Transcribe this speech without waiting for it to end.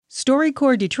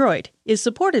StoryCorps Detroit is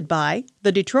supported by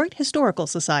the Detroit Historical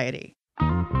Society.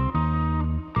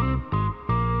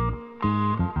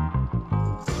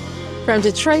 From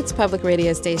Detroit's public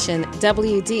radio station,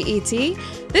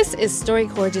 WDET, this is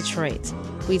StoryCorps Detroit.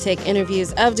 We take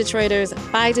interviews of Detroiters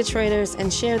by Detroiters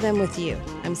and share them with you.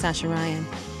 I'm Sasha Ryan.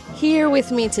 Here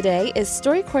with me today is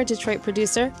StoryCorps Detroit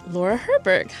producer Laura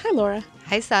Herberg. Hi, Laura.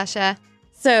 Hi, Sasha.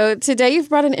 So today you've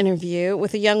brought an interview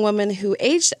with a young woman who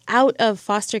aged out of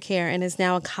foster care and is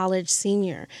now a college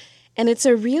senior. And it's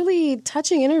a really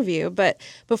touching interview. But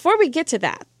before we get to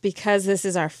that, because this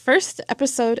is our first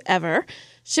episode ever,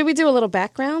 should we do a little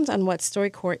background on what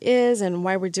StoryCorps is and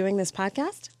why we're doing this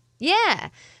podcast? Yeah.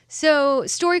 So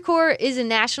StoryCorps is a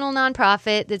national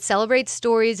nonprofit that celebrates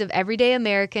stories of everyday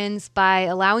Americans by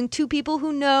allowing two people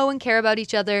who know and care about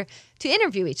each other to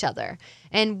interview each other.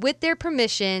 And with their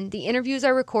permission, the interviews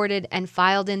are recorded and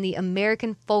filed in the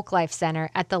American Folklife Center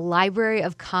at the Library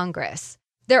of Congress.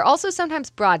 They're also sometimes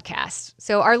broadcast.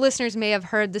 So our listeners may have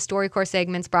heard the StoryCorps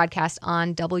segments broadcast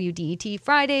on WDET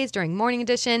Fridays during Morning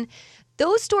Edition.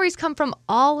 Those stories come from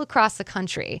all across the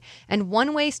country. And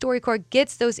one way StoryCorps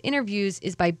gets those interviews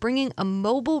is by bringing a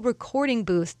mobile recording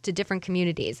booth to different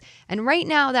communities. And right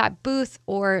now that booth,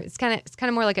 or it's kind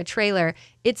of more like a trailer,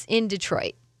 it's in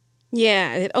Detroit.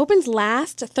 Yeah, it opens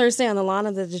last Thursday on the lawn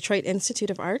of the Detroit Institute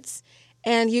of Arts.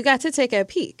 And you got to take a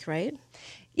peek, right?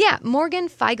 Yeah, Morgan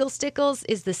Feigelstickles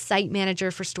is the site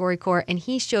manager for StoryCorps, and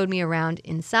he showed me around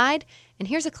inside. And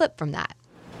here's a clip from that.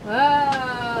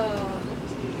 Whoa,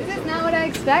 this is not what I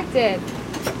expected.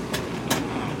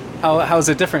 How is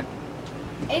it different?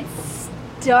 It's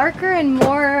darker and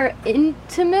more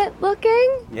intimate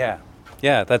looking. Yeah,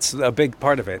 that's a big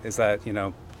part of it, is that,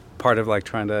 part of like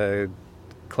trying to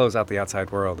close out the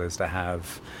outside world is to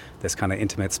have this kind of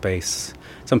intimate space.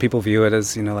 Some people view it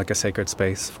as, like a sacred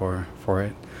space for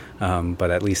it,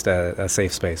 but at least a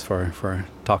safe space for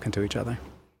talking to each other.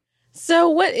 So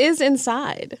what is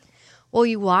inside? Well,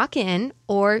 you walk in,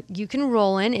 or you can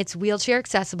roll in. It's wheelchair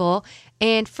accessible.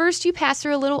 And first you pass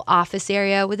through a little office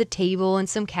area with a table and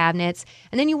some cabinets.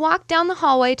 And then you walk down the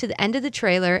hallway to the end of the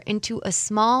trailer into a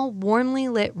small, warmly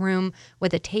lit room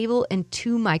with a table and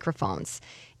 2 microphones.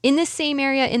 In this same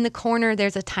area in the corner,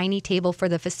 there's a tiny table for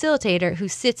the facilitator who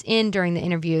sits in during the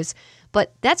interviews.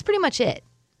 But that's pretty much it.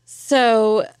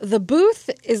 So the booth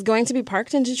is going to be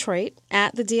parked in Detroit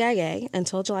at the DIA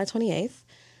until July 28th.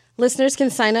 Listeners can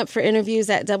sign up for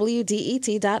interviews at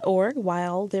WDET.org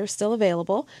while they're still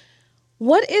available.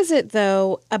 What is it,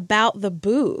 though, about the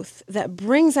booth that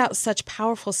brings out such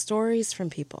powerful stories from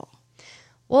people?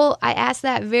 Well, I asked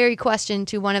that very question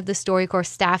to one of the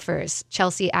StoryCorps staffers,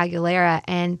 Chelsea Aguilera,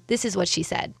 and this is what she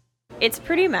said. It's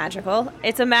pretty magical.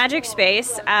 It's a magic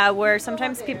space where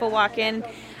sometimes people walk in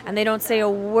and they don't say a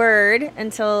word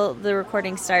until the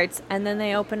recording starts, and then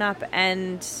they open up,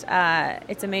 and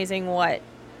it's amazing what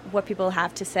people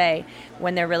have to say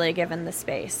when they're really given the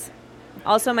space.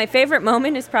 Also, my favorite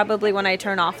moment is probably when I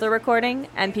turn off the recording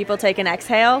and people take an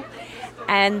exhale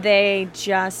and they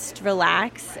just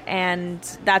relax, and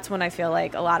that's when I feel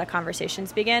like a lot of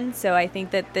conversations begin. So I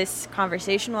think that this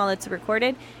conversation, while it's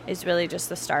recorded, is really just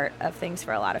the start of things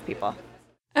for a lot of people.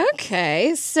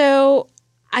 Okay, so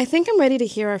I think I'm ready to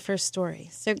hear our first story.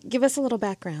 So give us a little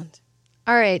background.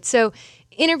 All right, so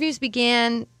interviews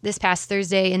began this past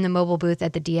Thursday in the mobile booth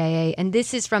at the DIA, and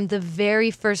this is from the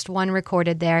very first one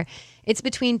recorded there. It's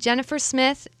between Jennifer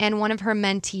Smith and one of her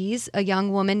mentees, a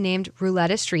young woman named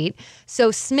Rouletta Street. So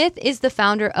Smith is the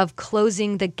founder of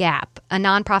Closing the Gap, a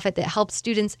nonprofit that helps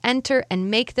students enter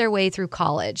and make their way through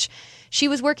college. She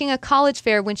was working a college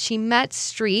fair when she met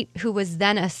Street, who was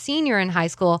then a senior in high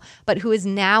school, but who is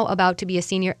now about to be a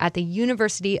senior at the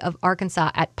University of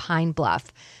Arkansas at Pine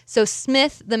Bluff. So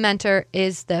Smith, the mentor,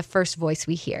 is the first voice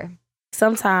we hear.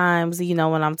 Sometimes,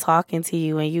 when I'm talking to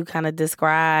you and you kind of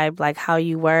describe like how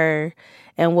you were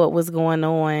and what was going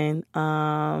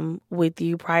on with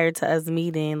you prior to us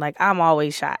meeting, like I'm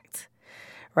always shocked,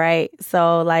 right?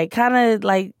 So like kind of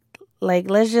like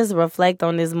let's just reflect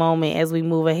on this moment as we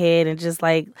move ahead and just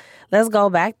like let's go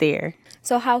back there.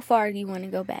 So how far do you want to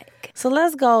go back? So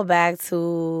let's go back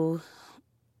to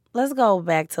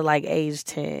like age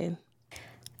 10.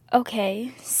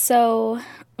 Okay, so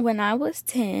when I was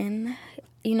 10,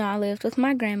 I lived with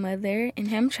my grandmother in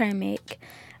Hamtramck.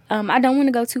 I don't want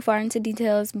to go too far into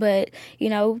details, but,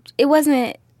 it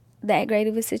wasn't that great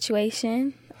of a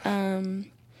situation.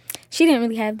 She didn't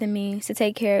really have the means to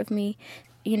take care of me.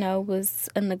 It was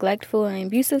a neglectful and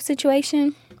abusive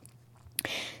situation.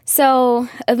 So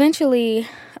eventually,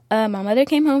 my mother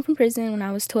came home from prison when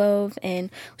I was 12, and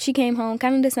she came home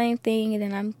kind of the same thing, and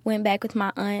then I went back with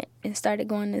my aunt and started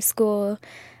going to school.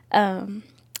 And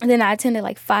then I attended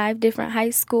like 5 different high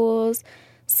schools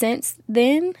since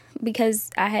then because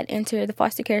I had entered the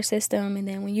foster care system. And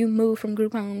then when you move from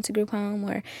group home to group home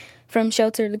or from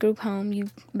shelter to group home, you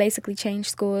basically change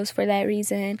schools for that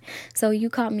reason. So you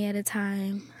caught me at a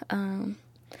time. I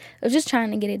was just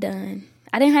trying to get it done.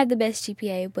 I didn't have the best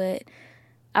GPA, but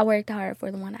I worked hard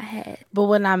for the one I had. But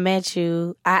when I met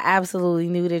you, I absolutely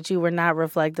knew that you were not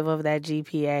reflective of that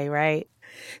GPA, right?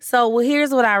 So, well,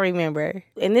 here's what I remember.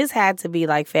 And this had to be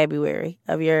like February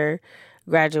of your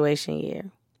graduation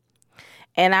year.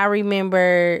 And I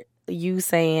remember you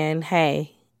saying,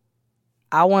 hey,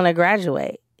 I want to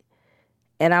graduate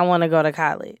and I want to go to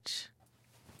college.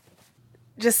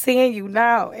 Just seeing you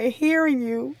now and hearing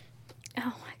you. Oh,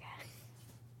 my God.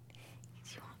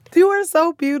 You are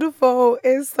so beautiful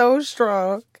and so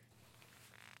strong.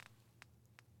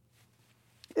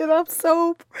 And I'm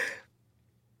so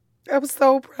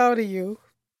proud of you.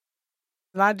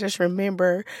 And I just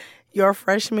remember your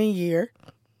freshman year.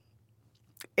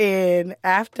 And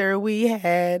after we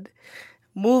had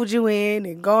moved you in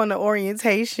and gone to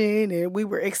orientation and we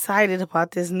were excited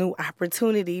about this new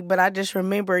opportunity, but I just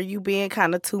remember you being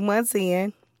kind of 2 months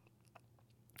in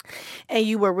and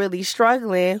you were really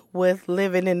struggling with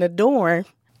living in the dorm.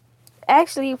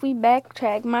 Actually, if we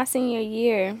backtrack, my senior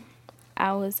year,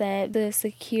 I was at the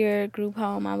secure group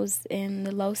home. I was in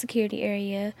the low security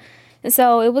area. And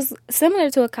so it was similar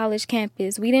to a college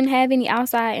campus. We didn't have any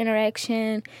outside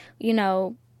interaction. You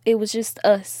know, it was just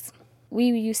us. We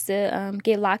used to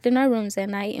get locked in our rooms at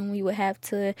night, and we would have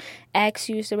to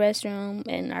use the restroom,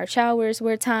 and our showers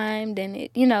were timed, and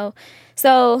it, you know.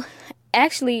 So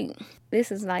actually,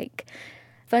 this is like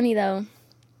funny though.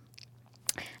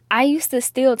 I used to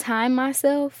still time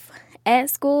myself at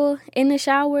school in the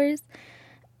showers.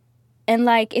 And,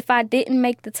 like, if I didn't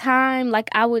make the time, like,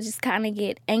 I would just kind of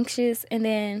get anxious and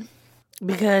then...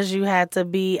 Because you had to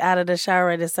be out of the shower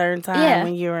at a certain time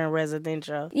when you were in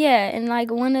residential. Yeah, and, like,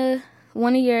 one of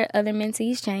your other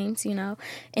mentees, James, you know,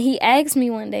 and he asked me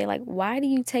one day, like, why do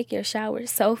you take your shower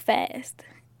so fast?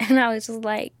 And I was just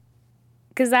like,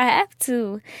 because I have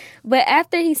to. But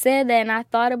after he said that and I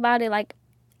thought about it, like,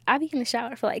 I be in the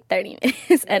shower for like 30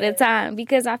 minutes at a time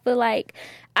because I feel like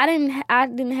I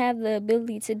didn't have the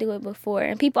ability to do it before.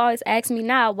 And people always ask me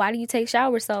now, why do you take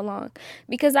showers so long?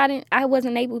 Because I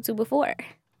wasn't able to before.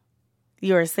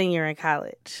 You're a senior in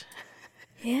college.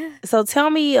 Yeah. So tell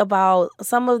me about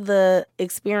some of the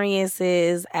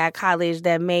experiences at college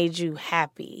that made you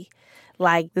happy.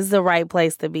 Like, this is the right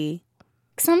place to be.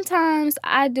 Sometimes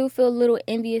I do feel a little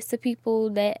envious to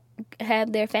people that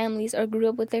have their families or grew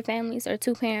up with their families or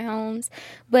 2-parent homes.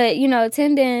 But, you know,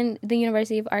 attending the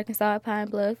University of Arkansas at Pine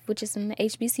Bluff, which is an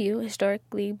HBCU,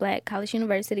 historically black college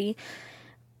university,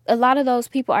 a lot of those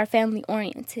people are family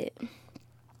oriented.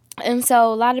 And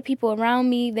so a lot of people around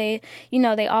me, they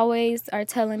always are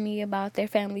telling me about their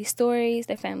family stories,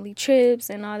 their family trips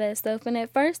and all that stuff. And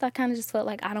at first I kind of just felt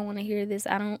like I don't want to hear this.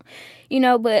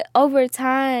 But over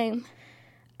time,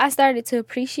 I started to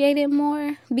appreciate it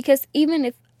more because even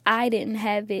if I didn't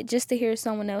have it, just to hear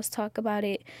someone else talk about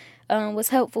it was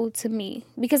helpful to me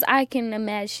because I can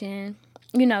imagine,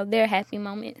 their happy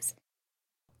moments.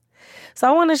 So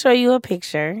I want to show you a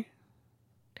picture.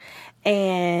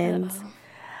 And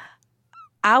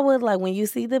I would like, when you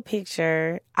see the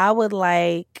picture, I would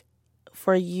like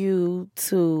for you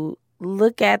to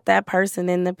look at that person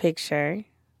in the picture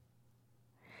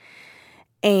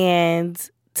and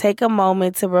take a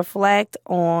moment to reflect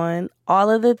on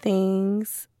all of the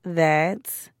things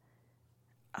that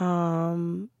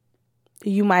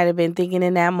you might have been thinking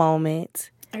in that moment.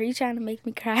 Are you trying to make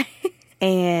me cry?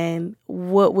 And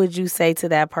what would you say to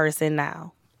that person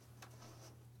now?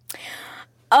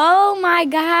 Oh, my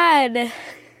God.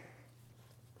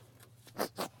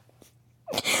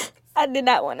 I did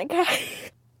not want to cry.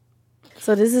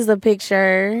 So this is a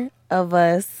picture of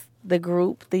us, the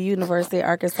group, the University of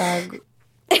Arkansas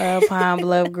Pine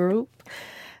Bluff group,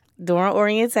 during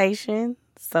orientation.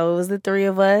 So it was the 3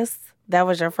 of us. That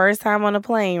was your first time on a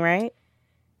plane, right?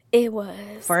 It was.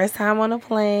 First time on a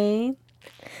plane.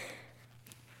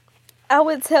 I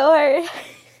would tell her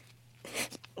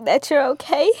that you're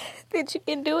okay, that you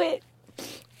can do it.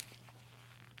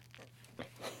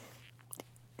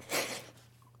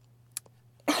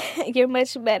 You're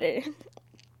much better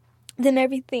than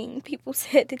everything people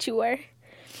said that you were.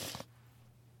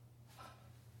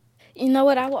 You know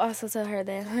what? I will also tell her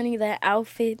that, honey, that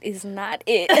outfit is not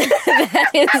it.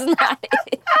 That is not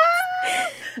it.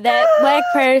 That black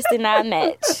purse did not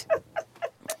match.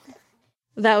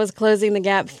 That was Closing the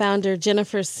Gap founder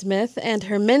Jennifer Smith and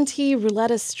her mentee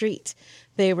Rouletta Street.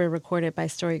 They were recorded by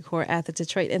StoryCorps at the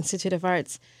Detroit Institute of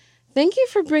Arts. Thank you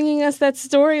for bringing us that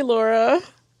story, Laura.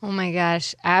 Oh my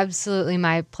gosh, absolutely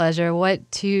my pleasure.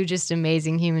 What two just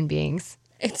amazing human beings.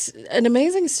 It's an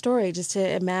amazing story just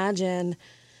to imagine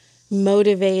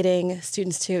motivating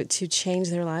students to change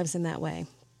their lives in that way.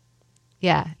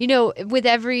 Yeah. With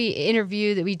every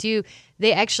interview that we do,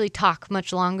 they actually talk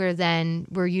much longer than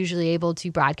we're usually able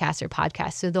to broadcast or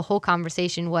podcast. So the whole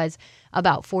conversation was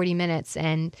about 40 minutes.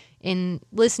 And in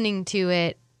listening to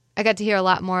it, I got to hear a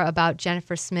lot more about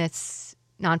Jennifer Smith's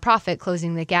nonprofit,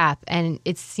 Closing the Gap. And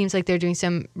it seems like they're doing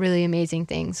some really amazing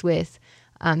things with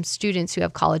students who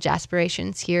have college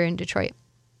aspirations here in Detroit.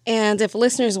 And if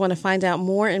listeners want to find out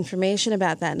more information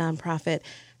about that nonprofit,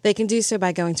 they can do so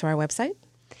by going to our website.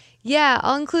 Yeah,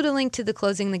 I'll include a link to the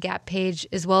Closing the Gap page,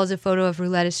 as well as a photo of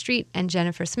Rouletta Street and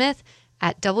Jennifer Smith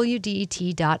at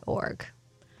wdet.org.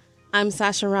 I'm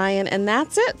Sasha Ryan, and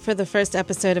that's it for the first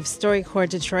episode of StoryCorps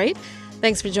Detroit.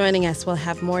 Thanks for joining us. We'll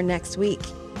have more next week.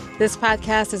 This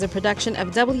podcast is a production of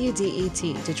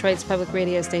WDET, Detroit's public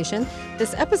radio station.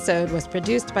 This episode was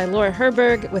produced by Laura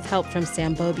Herberg with help from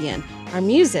Sam Bobian. Our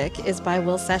music is by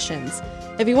Will Sessions.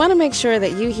 If you want to make sure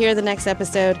that you hear the next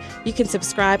episode, you can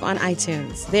subscribe on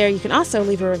iTunes. There you can also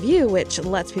leave a review, which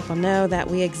lets people know that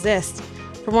we exist.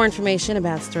 For more information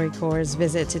about StoryCorps'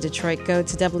 visit to Detroit, go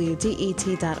to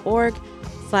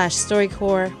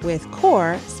wdet.org/StoryCorps with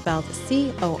core spelled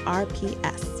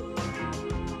CORPS.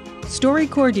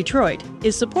 StoryCorps Detroit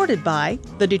is supported by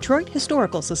the Detroit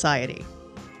Historical Society.